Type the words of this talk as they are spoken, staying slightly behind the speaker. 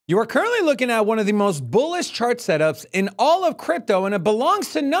You are currently looking at one of the most bullish chart setups in all of crypto, and it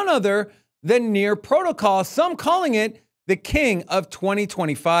belongs to none other than Near Protocol, some calling it the king of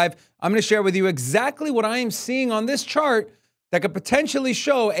 2025. I'm going to share with you exactly what I am seeing on this chart that could potentially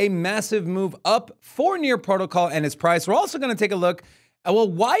show a massive move up for Near Protocol and its price. We're also going to take a look at,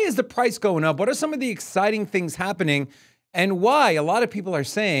 well, why is the price going up? What are some of the exciting things happening? And why a lot of people are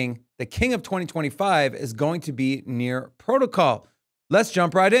saying the king of 2025 is going to be Near Protocol. Let's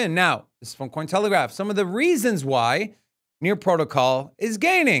jump right in. Now, this is from Cointelegraph. Some of the reasons why Near Protocol is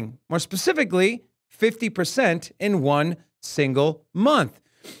gaining, more specifically, 50% in one single month.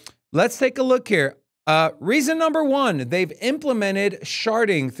 Let's take a look here. Reason number one, they've implemented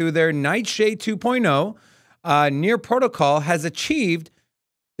sharding through their Nightshade 2.0. Near Protocol has achieved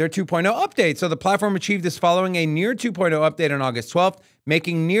their 2.0 update. So the platform achieved this following a Near 2.0 update on August 12th,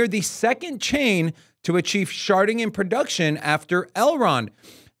 making Near the second chain to achieve sharding in production after Elrond.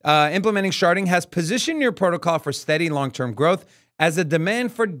 Implementing sharding has positioned Near Protocol for steady long-term growth as the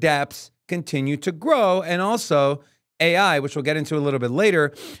demand for dApps continue to grow, and also AI, which we'll get into a little bit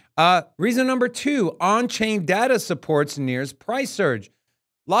later. Reason number two, on-chain data supports Near's price surge.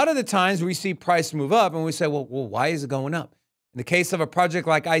 A lot of the times we see price move up and we say, well, why is it going up? In the case of a project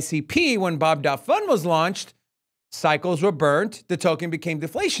like ICP, when Bob.Fund was launched, cycles were burnt, the token became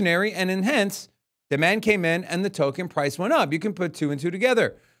deflationary, and hence, demand came in and the token price went up. You can put two and two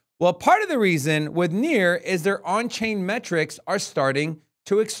together. Well, part of the reason with Near is their on-chain metrics are starting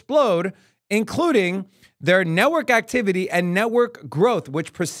to explode, including their network activity and network growth,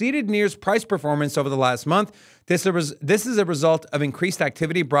 which preceded Near's price performance over the last month. This is a result of increased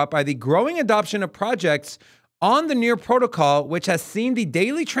activity brought by the growing adoption of projects on the Near Protocol, which has seen the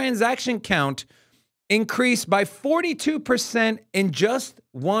daily transaction count increase by 42% in just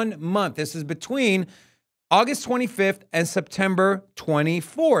 1 month. This is between August 25th and September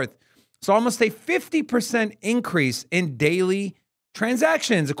 24th. So almost a 50% increase in daily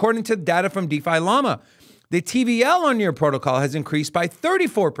transactions, according to data from DeFi Llama. The TVL on Near Protocol has increased by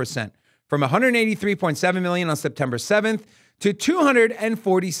 34%, from 183.7 million on September 7th to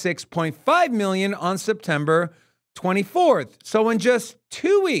 246.5 million on September 24th. So in just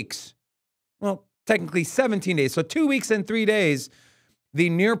 2 weeks, well, technically 17 days, so 2 weeks and 3 days, the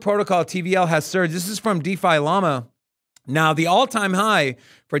Near Protocol TVL has surged. This is from DeFi Llama. Now, the all-time high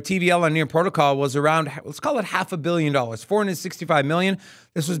for TVL on Near Protocol was around, let's call it $500 million, $465 million.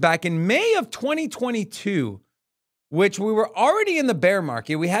 This was back in May of 2022, which we were already in the bear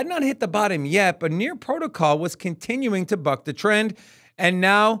market. We had not hit the bottom yet, but Near Protocol was continuing to buck the trend. And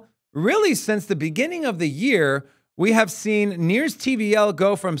now, really since the beginning of the year, we have seen Near's TVL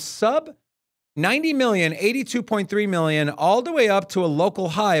go from sub 90 million, 82.3 million, all the way up to a local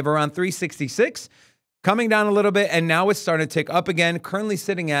high of around 366, coming down a little bit, and now it's starting to tick up again, currently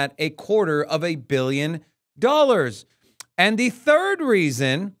sitting at $250 million. And the third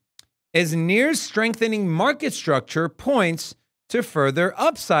reason is Near's strengthening market structure points to further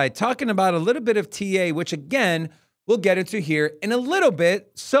upside. Talking about a little bit of TA, which again, we'll get into here in a little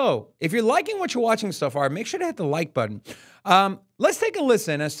bit. So if you're liking what you're watching so far, make sure to hit the like button. Let's take a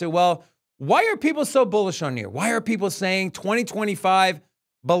listen as to, well, why are people so bullish on Near? Why are people saying 2025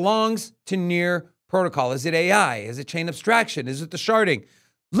 belongs to Near Protocol? Is it AI? Is it chain abstraction? Is it the sharding?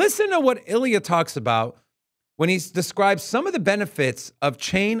 Listen to what Ilya talks about when he describes some of the benefits of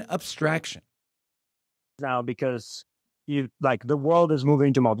chain abstraction. Now, because the world is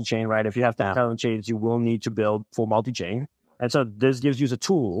moving to multi-chain, right? If you have 10,000 chains, you will need to build for multi-chain. And so this gives you a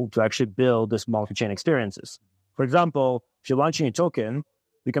tool to actually build this multi-chain experiences. For example, if you're launching a token,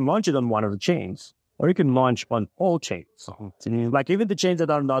 you can launch it on one of the chains, or you can launch on all chains. Like even the chains that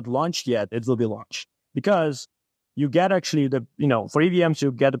are not launched yet, it will be launched, because you get actually for EVMs,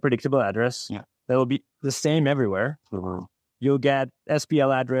 you get a predictable address. Yeah. That will be the same everywhere. You'll get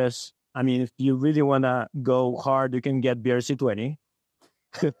SPL address. I mean, if you really want to go hard, you can get BRC20.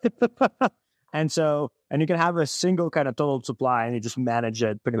 and you can have a single kind of total supply, and you just manage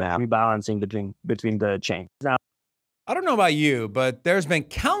it, pretty much rebalancing between the chains. Now, I don't know about you, but there's been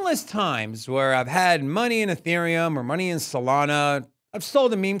countless times where I've had money in Ethereum or money in Solana. I've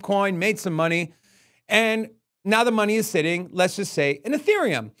sold a meme coin, made some money, and now the money is sitting, let's just say, in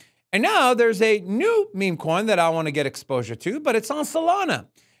Ethereum. And now there's a new meme coin that I want to get exposure to, but it's on Solana.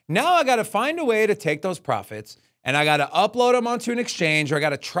 Now I got to find a way to take those profits, and I got to upload them onto an exchange, or I got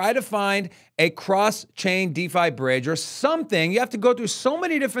to try to find a cross-chain DeFi bridge or something. You have to go through so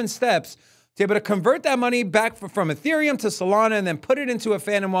many different steps to be able to convert that money back from Ethereum to Solana, and then put it into a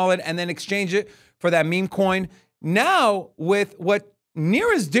Phantom wallet, and then exchange it for that meme coin. Now, with what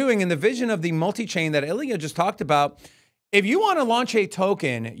Near is doing in the vision of the multi-chain that Ilya just talked about, If you want to launch a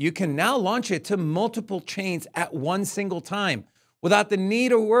token, you can now launch it to multiple chains at one single time without the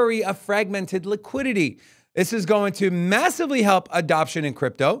need or worry of fragmented liquidity. This is going to massively help adoption in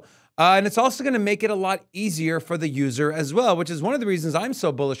crypto. And it's also going to make it a lot easier for the user as well, which is one of the reasons I'm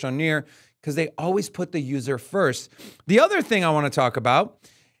so bullish on Near, because they always put the user first. The other thing I want to talk about,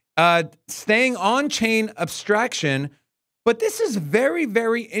 staying on-chain abstraction, but this is very,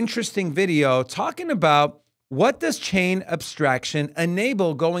 very interesting video talking about what does chain abstraction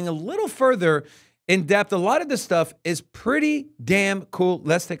enable, going a little further in depth. A lot of this stuff is pretty damn cool.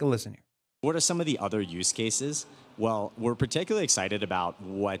 Let's take a listen here. What are some of the other use cases? Well, we're particularly excited about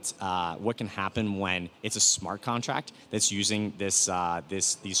what can happen when it's a smart contract that's using these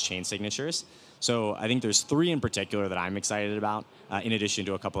chain signatures. So I think there's 3 in particular that I'm excited about, in addition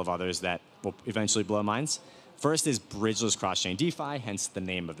to a couple of others that will eventually blow minds. First is bridgeless cross-chain DeFi, hence the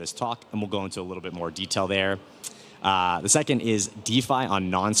name of this talk, and we'll go into a little bit more detail there. The second is DeFi on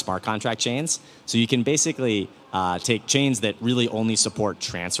non-smart contract chains. So you can basically take chains that really only support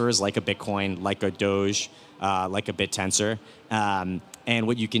transfers, like a Bitcoin, like a Doge, like a BitTensor. And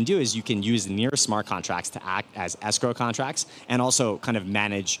what you can do is you can use Near smart contracts to act as escrow contracts and also kind of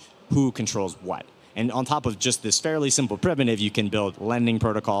manage who controls what. And on top of just this fairly simple primitive, you can build lending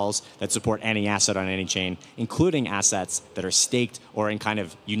protocols that support any asset on any chain, including assets that are staked or in kind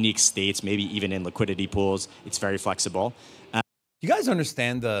of unique states, maybe even in liquidity pools. It's very flexible. You guys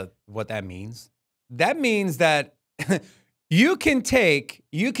understand what that means? That means that you can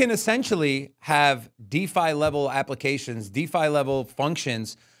essentially have DeFi level applications, DeFi level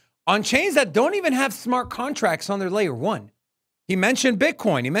functions on chains that don't even have smart contracts on their layer 1. He mentioned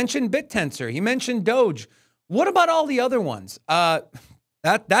Bitcoin. He mentioned BitTensor. He mentioned Doge. What about all the other ones? That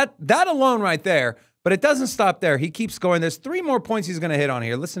alone right there. But it doesn't stop there. He keeps going. There's 3 more points he's going to hit on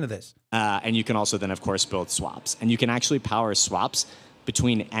here. Listen to this. And you can also then, of course, build swaps. And you can actually power swaps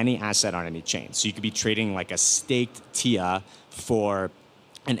between any asset on any chain. So you could be trading like a staked TIA for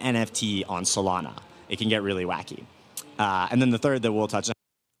an NFT on Solana. It can get really wacky. And then the third that we'll touch on.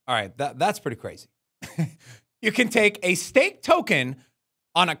 All right, that's pretty crazy. You can take a staked token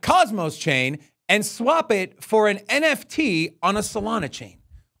on a Cosmos chain and swap it for an NFT on a Solana chain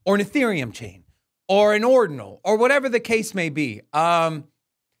or an Ethereum chain or an Ordinal or whatever the case may be.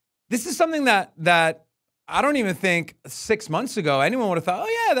 This is something that I don't even think 6 months ago anyone would have thought,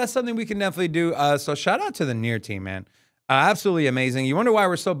 oh yeah, that's something we can definitely do. So shout out to the Near team, man. Absolutely amazing. You wonder why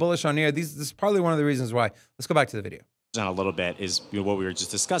we're so bullish on Near. This is probably one of the reasons why. Let's go back to the video. On a little bit is what we were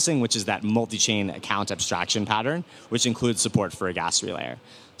just discussing, which is that multi-chain account abstraction pattern, which includes support for a gas relay.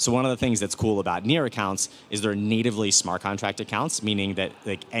 So one of the things that's cool about Near accounts is they're natively smart contract accounts, meaning that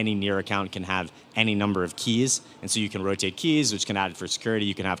like any Near account can have any number of keys, and so you can rotate keys, which can add for security.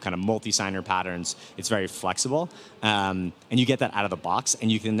 You can have kind of multi-signer patterns. It's very flexible, and you get that out of the box,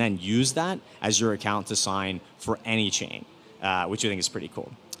 and you can then use that as your account to sign for any chain, which I think is pretty cool.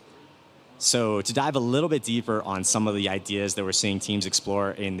 So to dive a little bit deeper on some of the ideas that we're seeing teams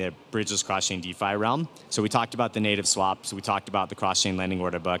explore in the bridgeless cross-chain DeFi realm. So we talked about the native swaps. We talked about the cross-chain lending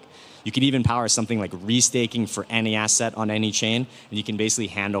order book. You can even power something like restaking for any asset on any chain. And you can basically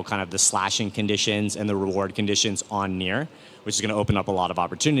handle kind of the slashing conditions and the reward conditions on Near, which is going to open up a lot of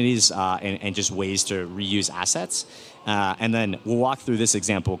opportunities and just ways to reuse assets. And then we'll walk through this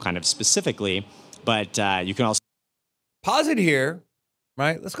example kind of specifically, but you can also pause it here.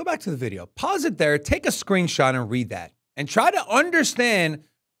 Right? Let's go back to the video. Pause it there, take a screenshot and read that and try to understand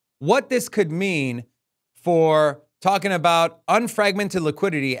what this could mean for talking about unfragmented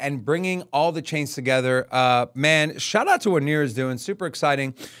liquidity and bringing all the chains together. Man, shout out to what Near is doing. Super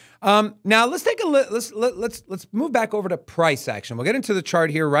exciting. Now let's take a let's move back over to price action. We'll get into the chart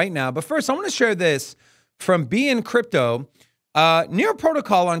here right now. But first, I want to share this from BN Crypto. Near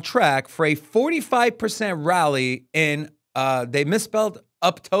Protocol on track for a 45% rally in they misspelled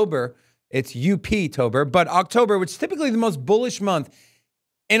Uptober. It's UP-tober, but October, which is typically the most bullish month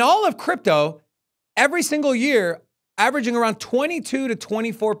in all of crypto, every single year, averaging around 22 to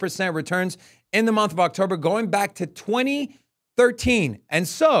 24% returns in the month of October, going back to 2013. And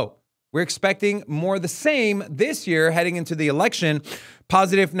so we're expecting more of the same this year heading into the election.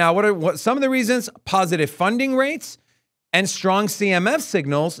 Positive. Now, what are some of the reasons? Positive funding rates and strong CMF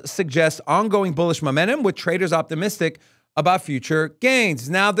signals suggest ongoing bullish momentum with traders optimistic about future gains.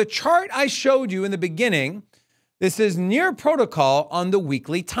 Now, the chart I showed you in the beginning, this is Near Protocol on the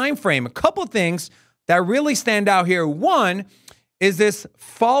weekly time frame. A couple things that really stand out here. One is this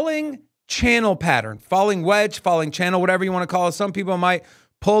falling channel pattern, falling wedge, falling channel, whatever you want to call it. Some people might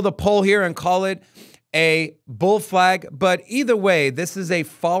pull the poll here and call it a bull flag, but either way, this is a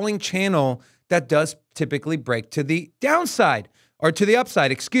falling channel that does typically break to the downside or to the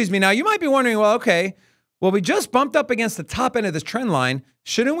upside, excuse me. Now, you might be wondering, well, okay, well, we just bumped up against the top end of this trend line.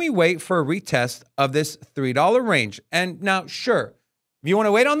 Shouldn't we wait for a retest of this $3 range? And now, sure, if you want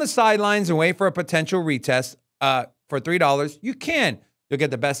to wait on the sidelines and wait for a potential retest for $3, you can. You'll get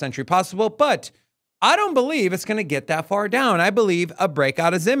the best entry possible, but I don't believe it's going to get that far down. I believe a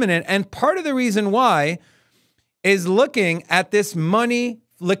breakout is imminent. And part of the reason why is looking at this money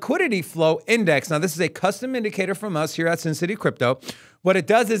liquidity flow index. Now, this is a custom indicator from us here at Sin City Crypto. What it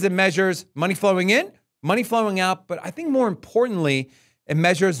does is it measures money flowing in, money flowing out, but I think more importantly, it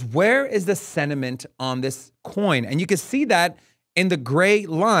measures where is the sentiment on this coin. And you can see that in the gray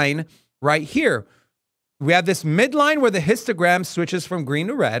line right here. We have this midline where the histogram switches from green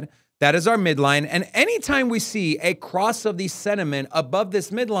to red. That is our midline. And anytime we see a cross of the sentiment above this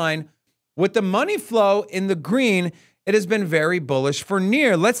midline with the money flow in the green, it has been very bullish for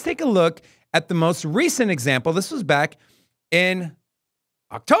NEAR. Let's take a look at the most recent example. This was back in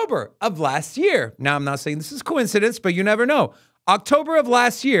October of last year. Now, I'm not saying this is coincidence, but you never know. October of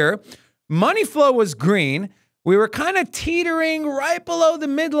last year, money flow was green. We were kind of teetering right below the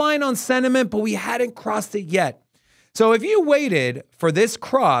midline on sentiment, but we hadn't crossed it yet. So if you waited for this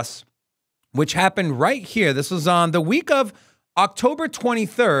cross, which happened right here, this was on the week of October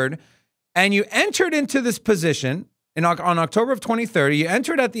 23rd, and you entered into this position on October of 23rd, you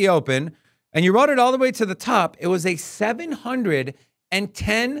entered at the open, and you rode it all the way to the top, it was a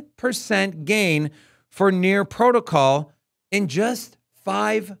 710% gain for NEAR Protocol in just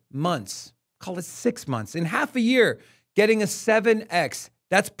 5 months. Call it 6 months. In half a year, getting a 7x.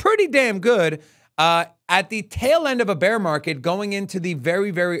 That's pretty damn good at the tail end of a bear market going into the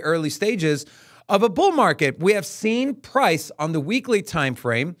very, very early stages of a bull market. We have seen price on the weekly time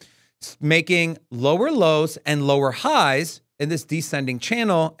frame making lower lows and lower highs in this descending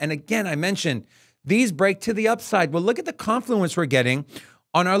channel. And again, I mentioned these break to the upside. Well, look at the confluence we're getting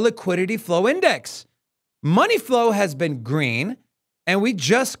on our liquidity flow index. Money flow has been green, and we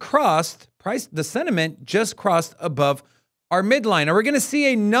just crossed the sentiment just crossed above our midline. And we're going to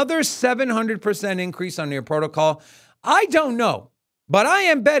see another 700% increase on NEAR Protocol. I don't know, but I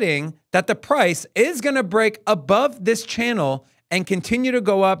am betting that the price is going to break above this channel and continue to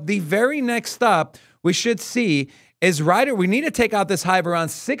go up. The very next stop we should see is we need to take out this high of around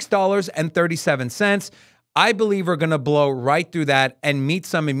 $6.37. I believe we're going to blow right through that and meet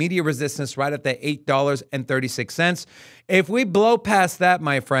some immediate resistance right at the $8.36. If we blow past that,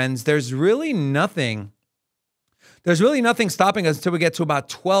 my friends, there's really nothing stopping us until we get to about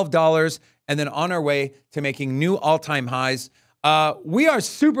 $12 and then on our way to making new all-time highs. We are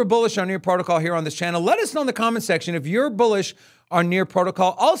super bullish on NEAR Protocol here on this channel. Let us know in the comment section if you're bullish on NEAR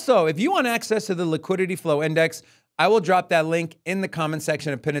Protocol. Also, if you want access to the liquidity flow index, I will drop that link in the comment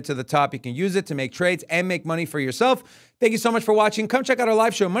section and pin it to the top. You can use it to make trades and make money for yourself. Thank you so much for watching. Come check out our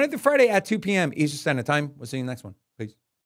live show Monday through Friday at 2 p.m. Eastern Standard Time. We'll see you in the next one. Peace.